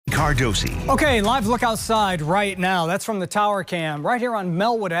Cardosi. Okay, live look outside right now. That's from the tower cam right here on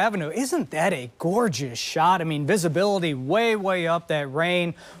Melwood Avenue. Isn't that a gorgeous shot? I mean, visibility way up, that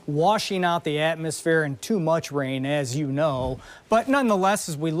rain washing out the atmosphere, and too much rain, as you know. But nonetheless,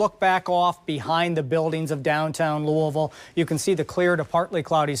 as we look back off behind the buildings of downtown Louisville, you can see the clear to partly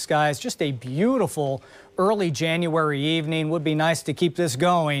cloudy skies. Just a beautiful early January evening. Would be nice to keep this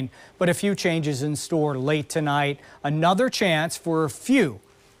going, but a few changes in store late tonight. Another chance for a few,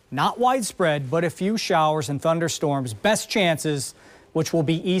 not widespread, but a few showers and thunderstorms. Best chances, which will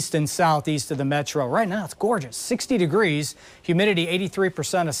be east and southeast of the metro. Right now, it's gorgeous. 60 degrees, humidity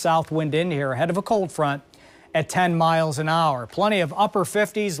 83%, a south wind in here ahead of a cold front at 10 miles an hour. Plenty of upper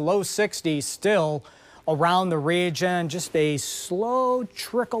 50s, low 60s still around the region. Just a slow,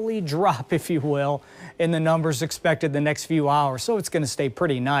 trickly drop, if you will, in the numbers expected the next few hours. So it's going to stay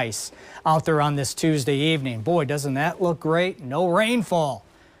pretty nice out there on this Tuesday evening. Boy, doesn't that look great? No rainfall.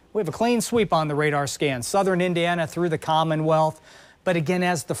 We have a clean sweep on the radar scan. Southern Indiana through the Commonwealth. But again,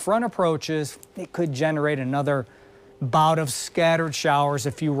 as the front approaches, it could generate another bout of scattered showers,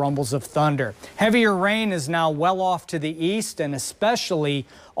 a few rumbles of thunder. Heavier rain is now well off to the east and especially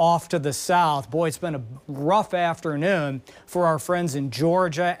off to the south. Boy, it's been a rough afternoon for our friends in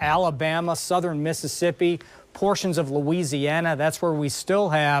Georgia, Alabama, southern Mississippi, portions of Louisiana. That's where we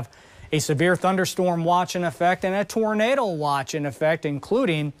still have a severe thunderstorm watch in effect and a tornado watch in effect,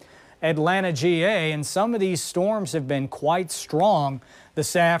 including Atlanta, GA. And some of these storms have been quite strong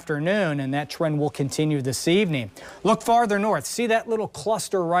this afternoon, and that trend will continue this evening. Look farther north. See that little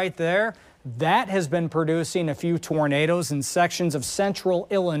cluster right there? That has been producing a few tornadoes in sections of central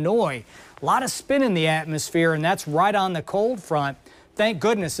Illinois. A lot of spin in the atmosphere, and that's right on the cold front. Thank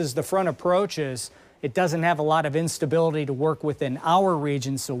goodness, as the front approaches, it doesn't have a lot of instability to work within our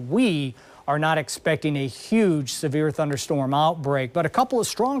region, so we are not expecting a huge severe thunderstorm outbreak, but a couple of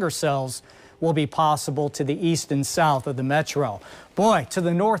stronger cells will be possible to the east and south of the metro. Boy, to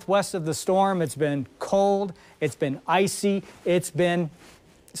the northwest of the storm, it's been cold, it's been icy, it's been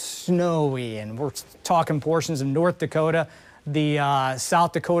snowy, and we're talking portions of North Dakota, the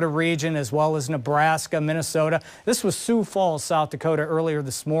South Dakota region, as well as Nebraska, Minnesota. This was Sioux Falls, South Dakota, earlier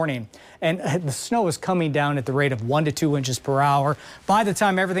this morning, and the snow is coming down at the rate of 1 to 2 inches per hour. By the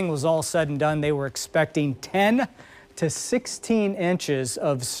time everything was all said and done, they were expecting 10 to 16 inches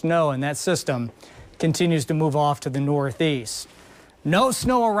of snow, and that system continues to move off to the northeast. No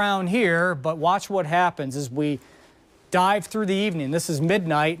snow around here, but watch what happens as we dive through the evening. This is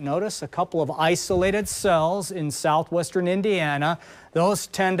midnight. Notice a couple of isolated cells in southwestern Indiana. Those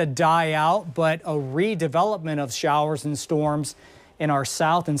tend to die out, but a redevelopment of showers and storms in our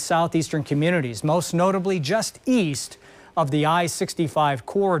south and southeastern communities, most notably just east of the I-65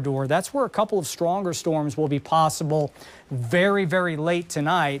 corridor. That's where a couple of stronger storms will be possible very late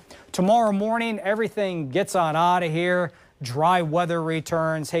tonight. Tomorrow morning, everything gets on out of here. Dry weather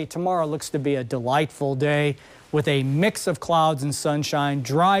returns. Hey, tomorrow looks to be a delightful day with a mix of clouds and sunshine,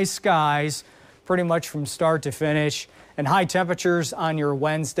 dry skies pretty much from start to finish, and high temperatures on your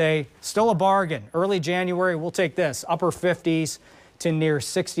Wednesday. Still a bargain. Early January, we'll take this, upper 50s to near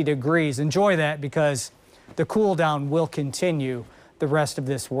 60 degrees. Enjoy that because the cool down will continue the rest of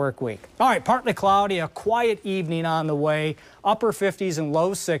this work week. All right, partly cloudy, a quiet evening on the way, upper 50s and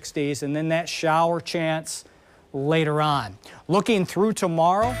low 60s, and then that shower chance later on. Looking through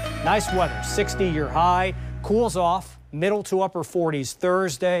tomorrow, nice weather, 60-year high, cools off, middle to upper 40s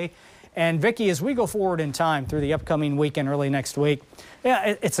Thursday. And Vicki, as we go forward in time through the upcoming weekend, early next week,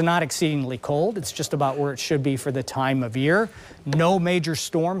 yeah, it's not exceedingly cold. It's just about where it should be for the time of year. No major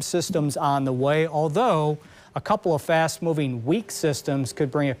storm systems on the way, although a couple of fast-moving weak systems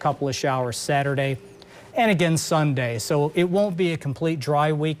could bring a couple of showers Saturday and again Sunday. So it won't be a complete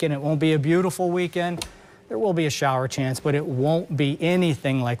dry weekend. It won't be a beautiful weekend. There will be a shower chance, but it won't be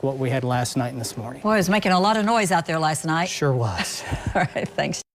anything like what we had last night and this morning. Boy, it was making a lot of noise out there last night. Sure was. All right, thanks.